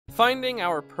Finding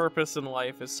our purpose in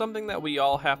life is something that we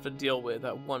all have to deal with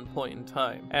at one point in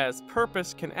time, as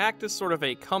purpose can act as sort of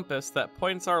a compass that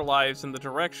points our lives in the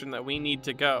direction that we need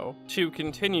to go to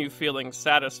continue feeling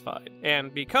satisfied.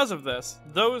 And because of this,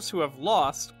 those who have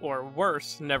lost, or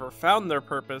worse, never found their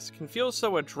purpose can feel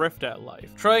so adrift at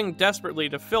life, trying desperately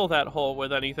to fill that hole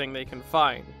with anything they can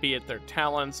find, be it their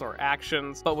talents or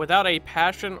actions, but without a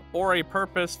passion or a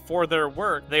purpose for their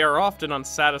work, they are often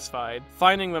unsatisfied,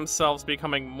 finding themselves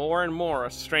becoming more and more a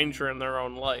stranger in their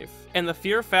own life. And the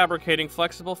fear-fabricating,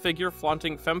 flexible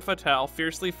figure-flaunting femme fatale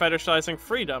fiercely fetishizing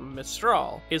freedom,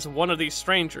 Mistral, is one of these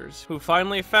strangers who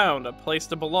finally found a place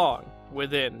to belong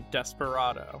within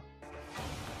Desperado.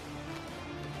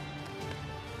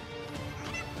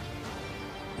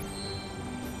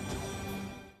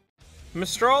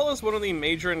 Mistral is one of the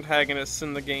major antagonists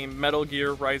in the game Metal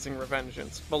Gear Rising: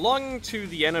 Revengeance, belonging to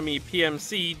the enemy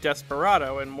PMC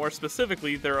Desperado, and more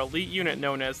specifically their elite unit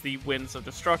known as the Winds of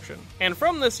Destruction. And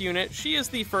from this unit, she is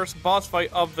the first boss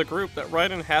fight of the group that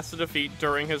Raiden has to defeat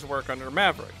during his work under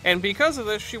Maverick. And because of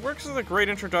this, she works as a great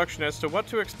introduction as to what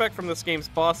to expect from this game's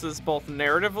bosses both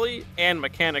narratively and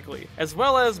mechanically, as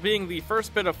well as being the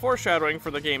first bit of foreshadowing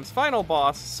for the game's final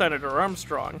boss, Senator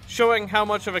Armstrong, showing how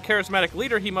much of a charismatic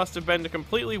leader he must have been to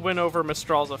completely win over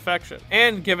Mistral's affection,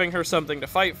 and giving her something to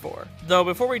fight for. Though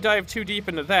before we dive too deep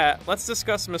into that, let's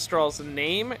discuss Mistral's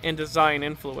name and design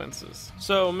influences.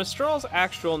 So Mistral's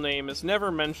actual name is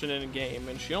never mentioned in-game,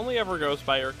 and she only ever goes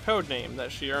by her code name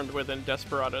that she earned within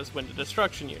Desperado's Wind of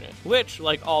Destruction unit, which,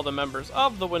 like all the members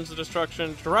of the Winds of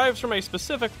Destruction, derives from a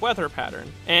specific weather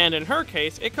pattern. And in her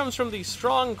case, it comes from the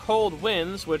strong cold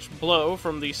winds which blow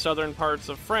from the southern parts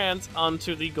of France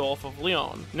onto the Gulf of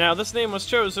Lyon. Now, this name was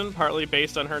chosen partly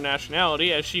based on her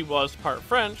nationality, as she was part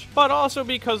French, but also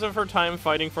because of her time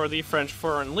fighting for the French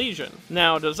Foreign Legion.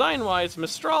 Now, design-wise,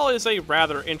 Mistral is a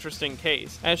rather interesting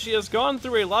case, as she has gone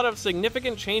through a lot of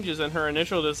significant changes in her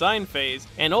initial design phase,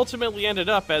 and ultimately ended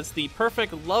up as the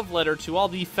perfect love letter to all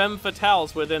the femme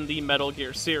fatales within the Metal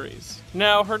Gear series.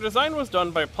 Now, her design was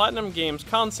done by Platinum Games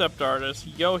concept artist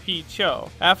Yohei Cho,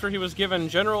 after he was given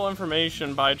general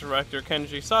information by director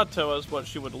Kenji Sato as what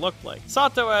she would look like.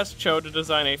 Sato asked Cho to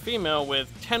design a female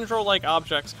with tendril-like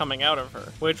objects coming out of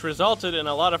her, which resulted in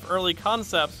a lot of early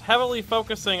concepts heavily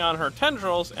focusing on her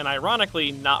tendrils and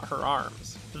ironically not her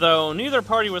arms. Though neither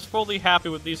party was fully happy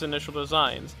with these initial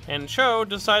designs, and Cho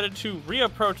decided to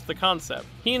reapproach the concept.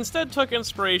 He instead took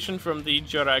inspiration from the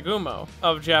Joragumo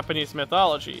of Japanese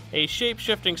mythology, a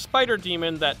shape-shifting spider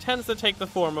demon that tends to take the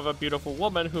form of a beautiful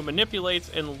woman who manipulates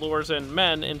and lures in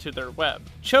men into their web.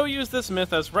 Cho used this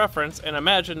myth as reference and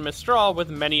imagined Mistral with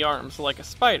many arms like a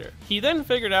spider. He then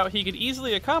figured out he could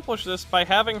easily accomplish this by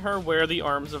having her wear the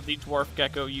arms of the dwarf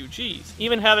gecko UGs,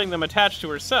 even having them attached to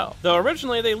herself, though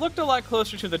originally they looked a lot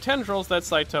closer to the tendrils that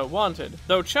Saito wanted,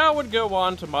 though Cho would go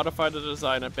on to modify the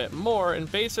design a bit more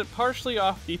and base it partially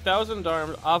off the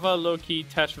thousand-armed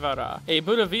Avalokiteshvara, a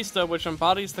Buddha Vista which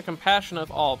embodies the compassion of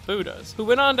all Buddhas, who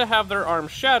went on to have their arms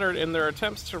shattered in their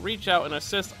attempts to reach out and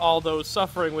assist all those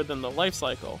suffering within the life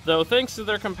cycle, though thanks to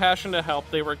their compassion to help,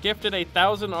 they were gifted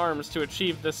 1,000 arms to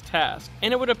achieve this task.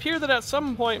 And it would appear that at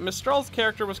some point Mistral's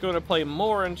character was going to play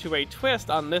more into a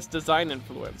twist on this design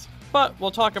influence, but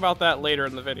we'll talk about that later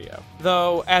in the video.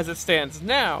 Though, as it stands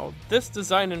now, this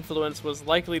design influence was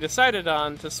likely decided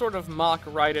on to sort of mock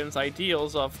Raiden's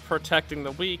ideals of protecting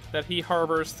the weak that he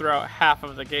harbors throughout half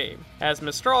of the game, as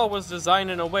Mistral was designed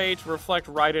in a way to reflect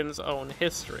Raiden's own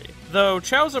history. Though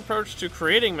Cho's approach to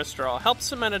creating Mistral helped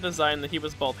cement a design that he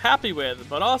was both happy with,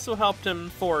 but also helped him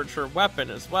forge her weapon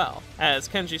as well, as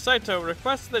Kenji Saito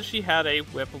requested that she had a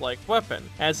whip-like weapon,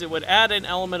 as it would add an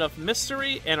element of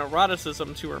mystery and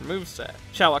eroticism to her moveset.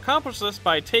 Cho accomplished this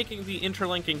by taking the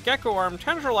interlinking gecko arm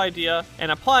tendril idea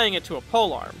and applying it to a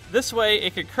polearm. This way,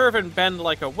 it could curve and bend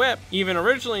like a whip, even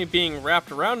originally being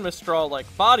wrapped around Mistral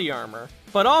like body armor,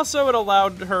 but also it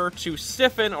allowed her to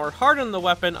stiffen or harden the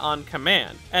weapon on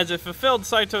command, as it fulfilled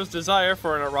Saito's desire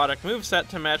for an erotic moveset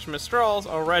to match Mistral's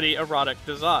already erotic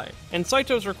design. And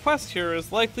Saito's request here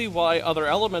is likely why other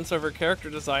elements of her character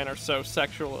design are so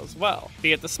sexual as well,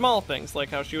 be it the small things like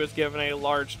how she was given a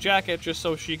large jacket just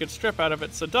so she could strip out of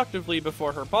it seductively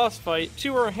before her boss fight,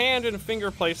 to her hand and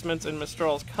finger placements in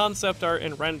Mistral's concept art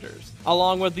and renders,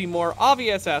 along with the more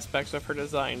obvious aspects of her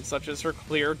design such as her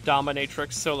clear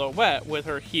dominatrix silhouette with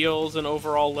her heels and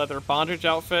overall leather bondage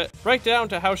outfit, right down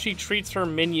to how she treats her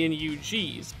minion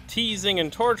UGs, teasing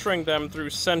and torturing them through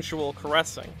sensual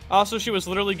caressing. Also, she was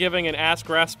literally giving an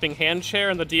ass-grasping hand chair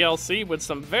in the DLC with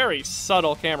some very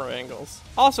subtle camera angles.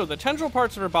 Also, the tendril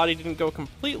parts of her body didn't go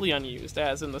completely unused,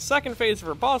 as in the second phase of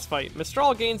her boss fight,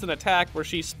 Mistral gains an attack where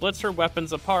she splits her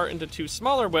weapons apart into two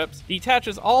smaller whips,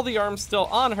 detaches all the arms still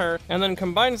on her, and then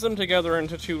combines them together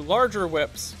into two larger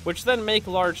whips, which then make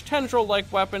large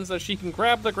tendril-like weapons that she can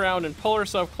grab the ground and pull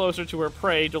herself closer to her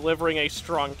prey, delivering a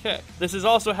strong kick. This is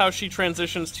also how she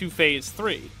transitions to Phase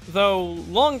 3. Though,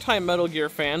 longtime Metal Gear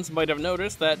fans might have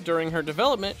noticed that during her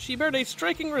development, she bared a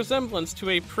striking resemblance to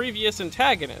a previous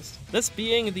antagonist, this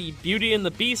being the Beauty and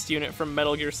the Beast unit from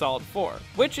Metal Gear Solid 4,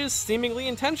 which is seemingly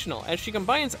intentional, as she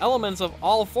combines elements of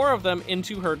all four of them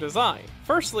into her design.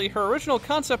 Firstly, her original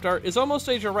concept art is almost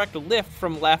a direct lift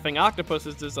from Laughing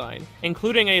Octopus's design,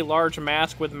 including a large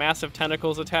mask with massive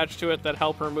tentacles attached to it that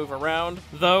help her move around,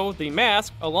 though the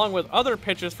mask, along with other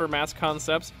pitches for mask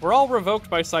concepts, were all revoked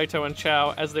by Saito and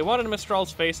Chow as they wanted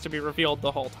Mistral's face to be revealed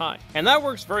the whole time. And that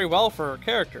works very well for her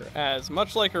character, as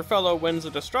much like her fellow Winds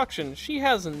of Destruction, she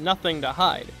has nothing to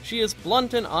hide. She is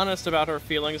blunt and honest about her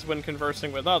feelings when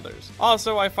conversing with others.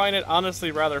 Also, I find it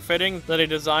honestly rather fitting that a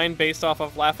design based off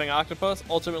of Laughing Octopus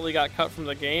ultimately got cut from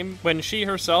the game, when she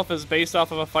herself is based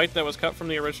off of a fight that was cut from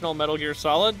the original Metal Gear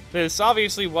Solid. This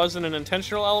obviously wasn't an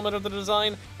intentional element of the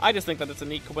design, I just think that it's a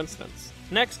neat coincidence.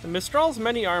 Next, Mistral's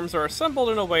many arms are assembled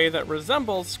in a way that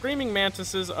resembles Screaming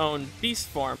Mantis's own beast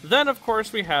form. Then, of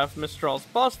course, we have Mistral's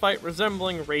boss fight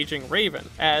resembling Raging Raven,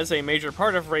 as a major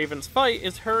part of Raven's fight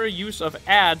is her use of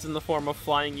adds in the form of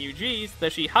flying UGs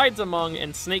that she hides among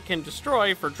and Snake can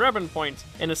destroy for Drebin points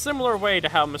in a similar way to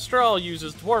how Mistral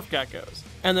uses dwarf geckos.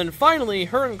 And then finally,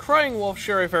 her and Crying Wolf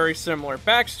share a very similar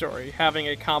backstory, having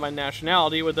a common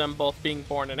nationality with them both being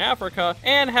born in Africa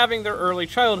and having their early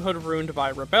childhood ruined by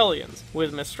rebellions,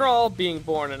 with Mistral being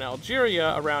born in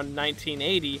Algeria around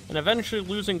 1980 and eventually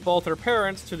losing both her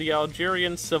parents to the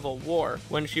Algerian Civil War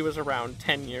when she was around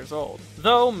 10 years old.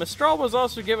 Though, Mistral was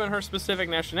also given her specific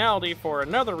nationality for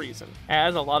another reason,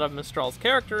 as a lot of Mistral's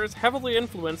characters heavily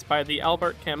influenced by the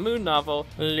Albert Camus novel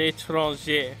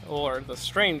L'Étranger, or The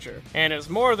Stranger, and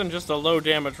is more than just a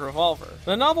low-damage revolver.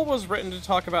 The novel was written to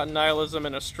talk about nihilism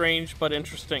in a strange but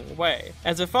interesting way,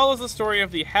 as it follows the story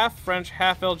of the half-French,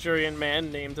 half-Algerian man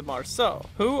named Marceau,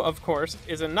 who, of course,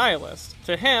 is a nihilist.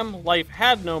 To him, life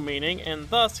had no meaning, and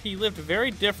thus he lived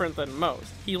very different than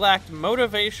most. He lacked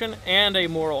motivation and a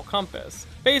moral compass.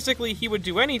 Basically, he would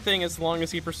do anything as long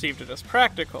as he perceived it as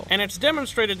practical, and it's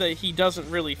demonstrated that he doesn't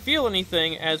really feel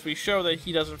anything, as we show that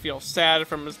he doesn't feel sad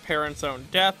from his parents' own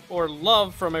death or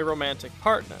love from a romantic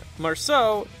partner.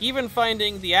 Marceau even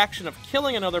finding the action of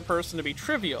killing another person to be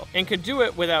trivial, and could do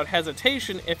it without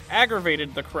hesitation if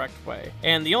aggravated the correct way.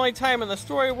 And the only time in the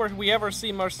story where we ever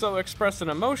see Marceau express an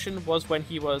emotion was when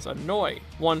he was annoyed.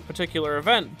 One particular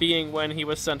event being when he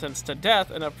was sentenced to death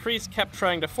and a priest kept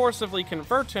trying to forcibly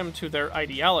convert him to their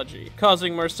ideology,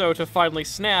 causing Marceau to finally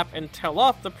snap and tell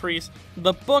off the priest.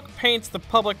 The book paints the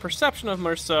public perception of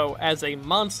Marceau as a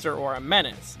monster or a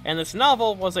menace, and this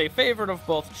novel was a favorite of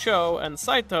both Cho and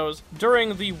Saito's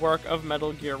during the work of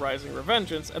Metal Gear Rising: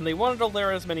 Revengeance, and they wanted to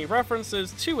layer as many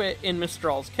references to it in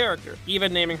Mistral's character,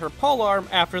 even naming her polearm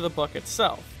after the book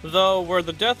itself. Though, where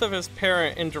the death of his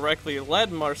parent indirectly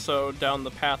led Marceau down the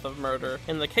path of murder,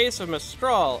 in the case of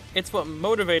Mistral, it's what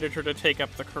motivated her to take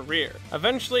up the career,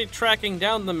 eventually tracking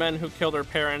down the men who killed her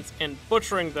parents and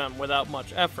butchering them without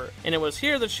much effort. And it was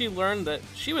here that she learned that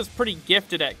she was pretty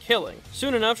gifted at killing.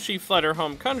 Soon enough, she fled her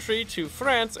home country to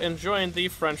France and joined the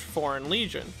French Foreign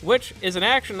Legion, which is an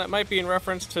action that might be in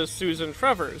reference to Susan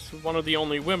Trevors, one of the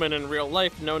only women in real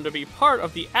life known to be part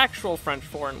of the actual French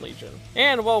Foreign Legion.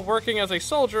 And while working as a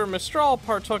soldier, Mistral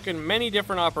partook in many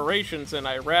different operations in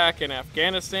Iraq and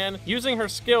Afghanistan, using her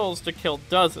skills to kill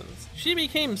dozens. She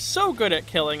became so good at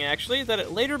killing, actually, that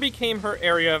it later became her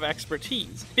area of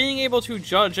expertise, being able to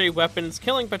judge a weapon's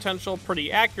killing potential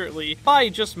pretty accurately by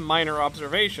just minor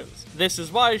observations. This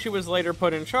is why she was later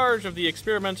put in charge of the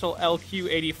experimental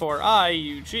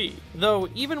LQ-84I UG. Though,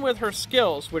 even with her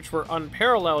skills, which were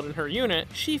unparalleled in her unit,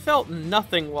 she felt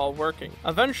nothing while working,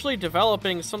 eventually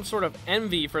developing some sort of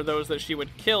envy for those that she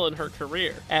would kill in her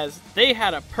career, as they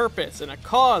had a purpose and a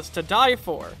cause to die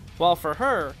for, while for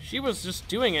her, she was just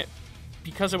doing it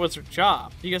because it was her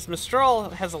job. Because Mistral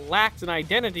has lacked an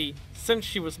identity since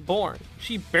she was born.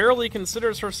 She barely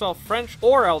considers herself French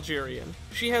or Algerian.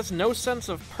 She has no sense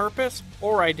of purpose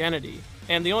or identity,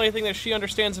 and the only thing that she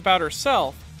understands about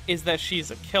herself is that she's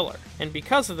a killer, and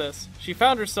because of this, she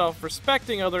found herself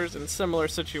respecting others in similar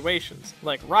situations,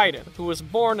 like Raiden, who was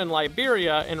born in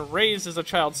Liberia and raised as a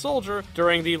child soldier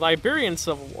during the Liberian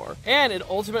Civil War, and it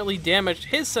ultimately damaged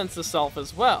his sense of self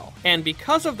as well. And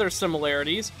because of their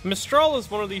similarities, Mistral is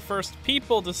one of the first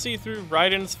people to see through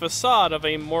Raiden's facade of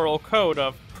a moral code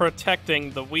of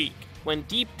protecting the weak, when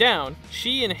deep down,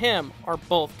 she and him are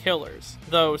both killers.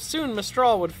 Though soon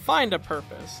Mistral would find a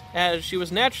purpose, as she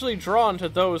was naturally drawn to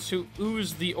those who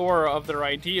oozed the aura of their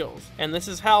ideals, and this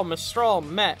is how Mistral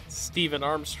met Steven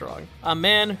Armstrong, a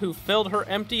man who filled her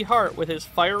empty heart with his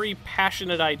fiery,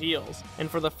 passionate ideals, and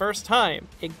for the first time,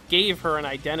 it gave her an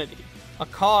identity, a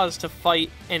cause to fight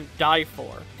and die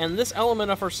for. And this element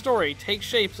of her story takes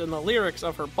shape in the lyrics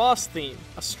of her boss theme,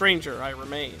 A Stranger I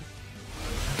Remain.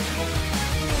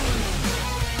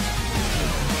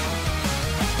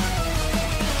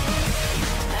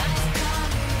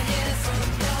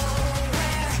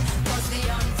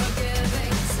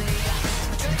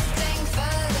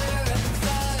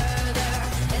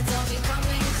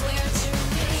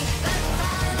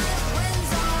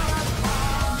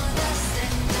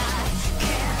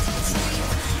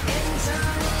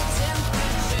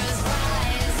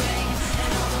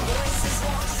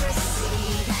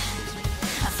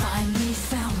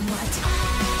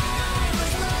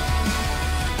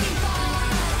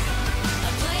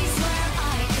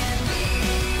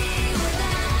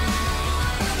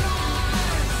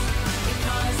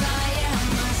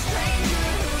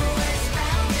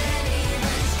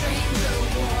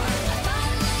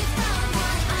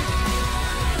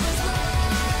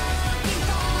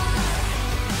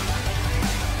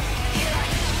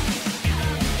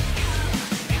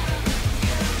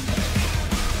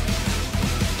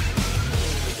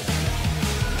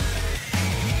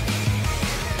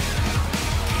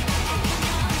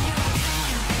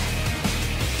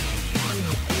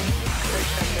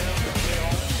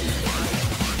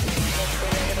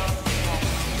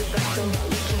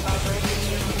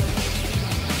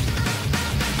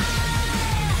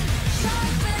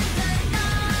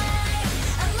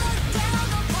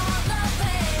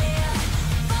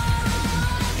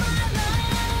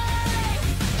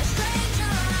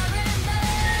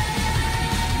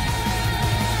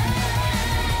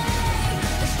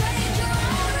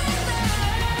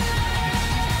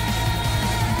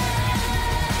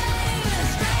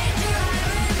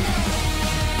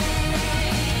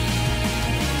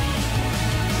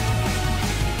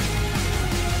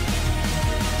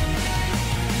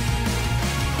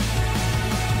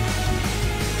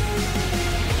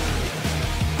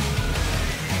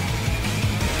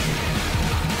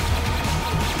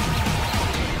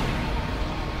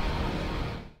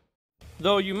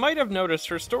 Though you might have noticed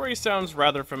her story sounds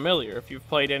rather familiar if you've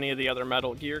played any of the other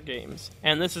Metal Gear games.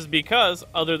 And this is because,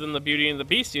 other than the Beauty and the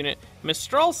Beast unit,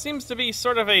 Mistral seems to be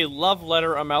sort of a love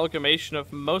letter amalgamation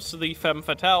of most of the femme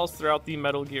fatales throughout the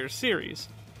Metal Gear series.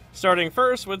 Starting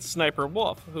first with Sniper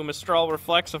Wolf, who Mistral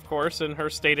reflects, of course, in her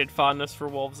stated fondness for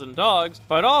wolves and dogs,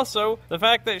 but also the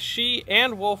fact that she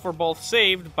and Wolf were both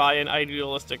saved by an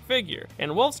idealistic figure.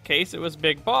 In Wolf's case, it was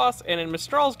Big Boss, and in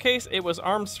Mistral's case, it was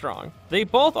Armstrong. They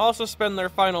both also spend their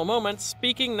final moments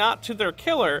speaking not to their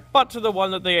killer, but to the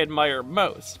one that they admire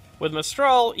most, with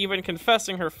Mistral even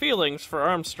confessing her feelings for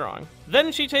Armstrong.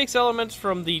 Then she takes elements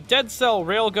from the Dead Cell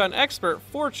railgun expert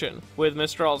Fortune, with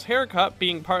Mistral's haircut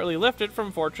being partly lifted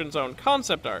from Fortune's own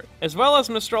concept art, as well as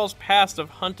Mistral's past of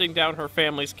hunting down her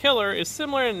family's killer is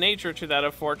similar in nature to that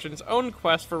of Fortune's own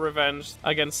quest for revenge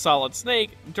against Solid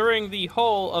Snake during the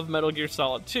whole of Metal Gear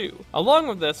Solid 2. Along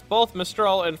with this, both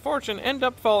Mistral and Fortune end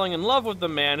up falling in love with the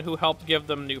man who helped give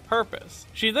them new purpose.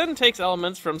 She then takes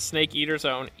elements from Snake Eater's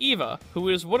own Eva, who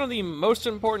is one of the most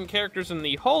important characters in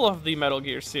the whole of the Metal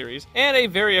Gear series, and a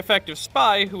very effective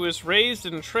spy who is raised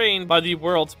and trained by the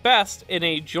world's best in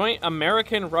a joint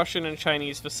American, Russian, and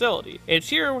Chinese facility. It's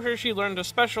here where she learned to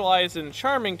specialize in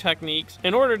charming techniques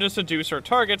in order to seduce her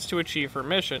targets to achieve her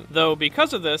mission. Though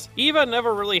because of this, Eva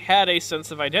never really had a sense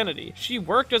of identity. She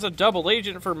worked as a double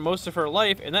agent for most of her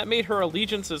life, and that made her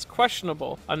allegiances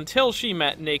questionable until she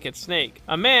met Naked Snake,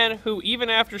 a man who, even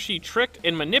after she tricked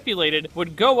and manipulated,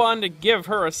 would go on to give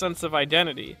her a sense of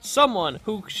identity. Someone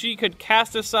who she could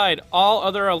cast aside all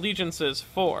other allegiances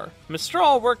for.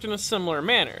 Mistral worked in a similar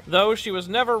manner. Though she was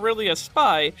never really a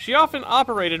spy, she often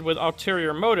operated with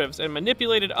ulterior motives and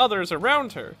manipulated others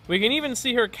around her. We can even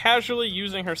see her casually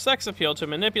using her sex appeal to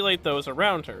manipulate those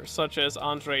around her, such as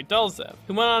Andrei Delzev,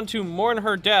 who went on to mourn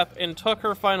her death and took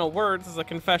her final words as a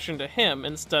confession to him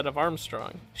instead of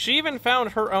Armstrong. She even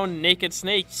found her own Naked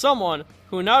Snake, someone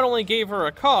who not only gave her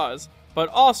a cause, but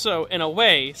also, in a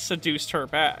way, seduced her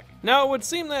back. Now, it would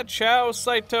seem that Chao,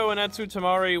 Saito, and Etsu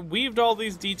Tamari weaved all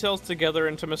these details together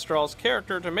into Mistral's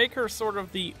character to make her sort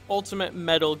of the ultimate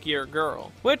Metal Gear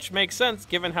girl, which makes sense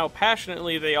given how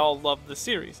passionately they all love the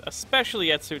series,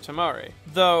 especially Etsu Tamari.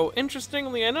 Though,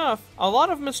 interestingly enough, a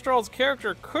lot of Mistral's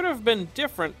character could have been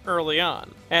different early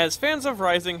on, as fans of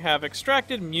Rising have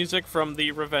extracted music from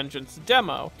the Revengeance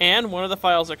demo, and one of the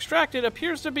files extracted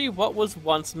appears to be what was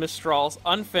once Mistral's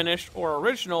unfinished or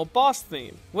original boss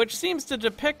theme, which seems to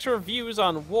depict her views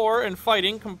on war and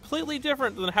fighting completely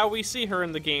different than how we see her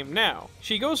in the game now.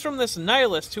 She goes from this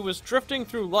nihilist who was drifting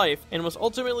through life and was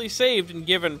ultimately saved and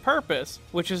given purpose,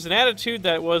 which is an attitude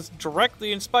that was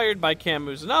directly inspired by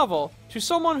Camus' novel, to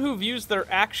someone who views their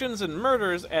actions and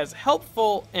murders as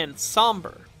helpful and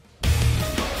somber.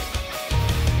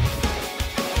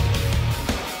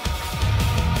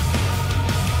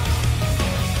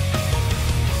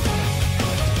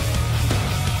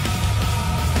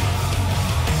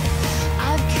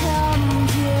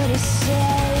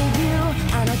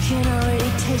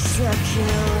 The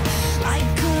kill, like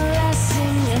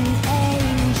caressing an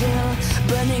angel,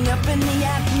 burning up in the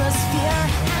atmosphere,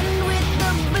 and with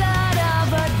the blood of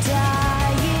a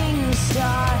dying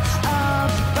star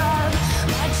above,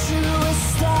 my true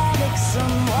aesthetics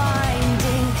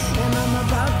unwinding, and I'm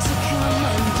about to come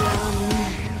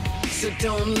undone. So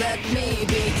don't let me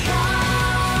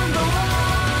become the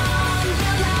one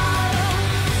you love,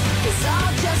 'cause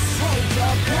I'll just take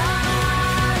your blood.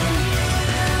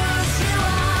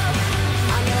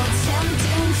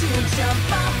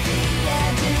 Jump off the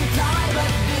edge and fly,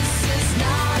 but this is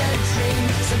not a dream.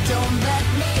 So don't let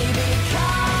me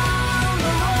become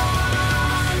the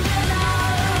one you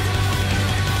love.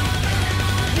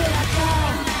 Here I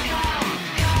come. Here I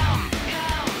come.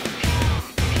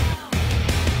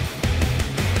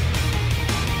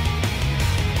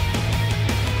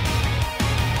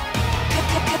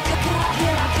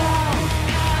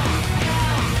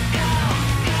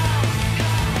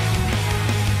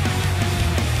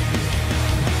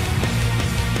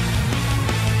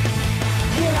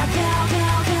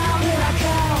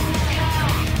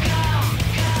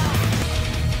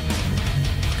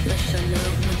 La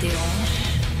chaleur me dérange,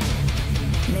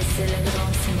 mais c'est le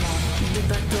grincement du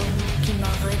bateau qui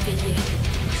m'a réveillé.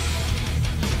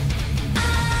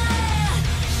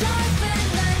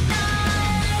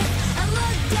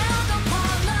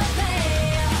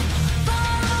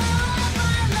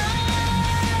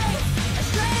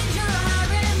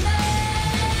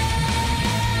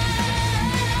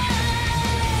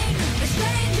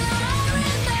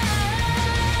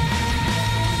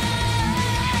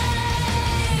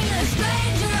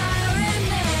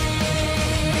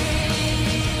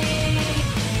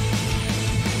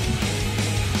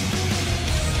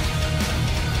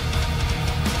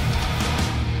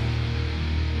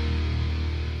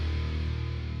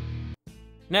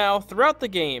 Now, throughout the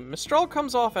game, Mistral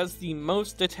comes off as the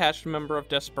most detached member of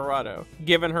Desperado,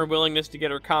 given her willingness to get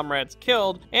her comrades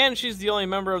killed, and she's the only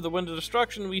member of the Wind of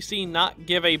Destruction we see not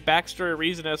give a backstory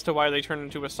reason as to why they turned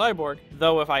into a cyborg,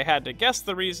 though if I had to guess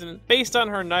the reason, based on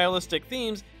her nihilistic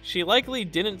themes, she likely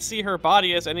didn't see her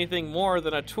body as anything more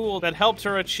than a tool that helped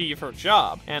her achieve her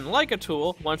job, and like a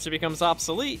tool, once it becomes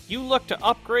obsolete, you look to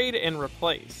upgrade and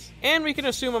replace. And we can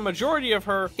assume a majority of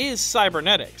her is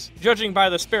cybernetics, judging by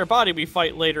the spare body we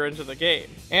fight later into the game.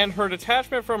 And her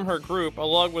detachment from her group,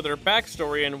 along with her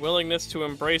backstory and willingness to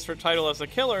embrace her title as a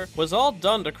killer, was all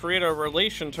done to create a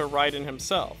relation to Raiden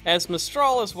himself, as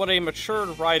Mistral is what a matured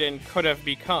Raiden could have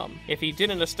become, if he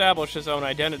didn't establish his own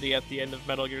identity at the end of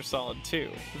Metal Gear Solid 2.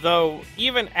 Though,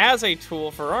 even as a tool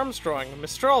for Armstrong,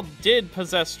 Mistral did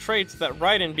possess traits that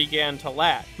Raiden began to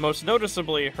lack, most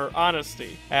noticeably her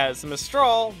honesty, as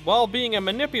Mistral, while being a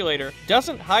manipulator,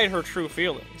 doesn't hide her true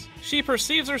feelings. She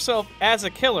perceives herself as a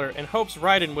killer and hopes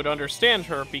Raiden would understand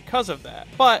her because of that.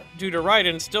 But, due to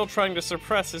Raiden still trying to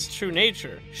suppress his true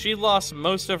nature, she lost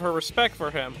most of her respect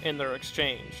for him in their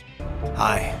exchange.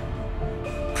 I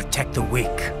protect the weak.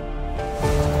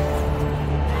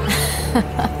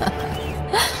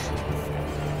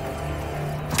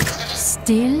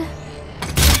 Still?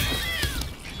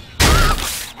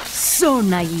 So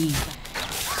naive.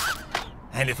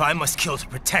 And if I must kill to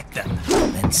protect them,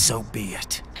 then so be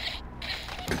it.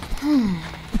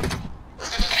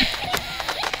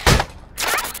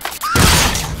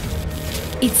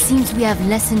 It seems we have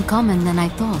less in common than I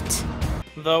thought.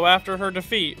 Though after her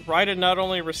defeat, Raiden not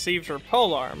only received her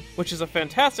polearm, which is a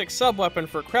fantastic sub-weapon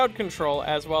for crowd control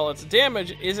as while its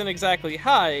damage isn't exactly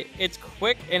high, it's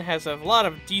quick and has a lot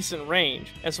of decent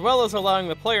range, as well as allowing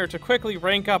the player to quickly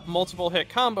rank up multiple hit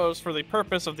combos for the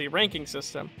purpose of the ranking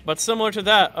system. But similar to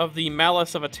that of the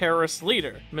malice of a terrorist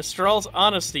leader, Mistral's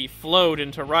honesty flowed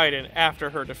into Raiden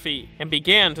after her defeat, and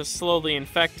began to slowly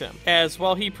infect him, as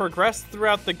while he progressed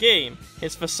throughout the game,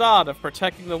 his facade of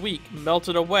protecting the weak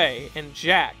melted away, and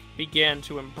Jack began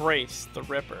to embrace the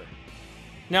Ripper.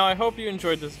 Now, I hope you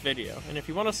enjoyed this video, and if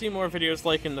you want to see more videos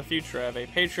like in the future, I have a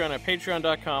Patreon at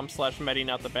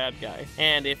patreon.com/MediNotTheBadGuy.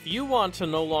 And if you want to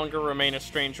no longer remain a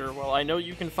stranger, well, I know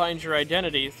you can find your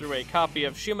identity through a copy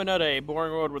of Shimoneta, A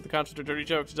Boring Road with the Concept of Dirty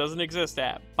Jokes Doesn't Exist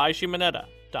at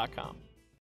BuyShimoneta.com.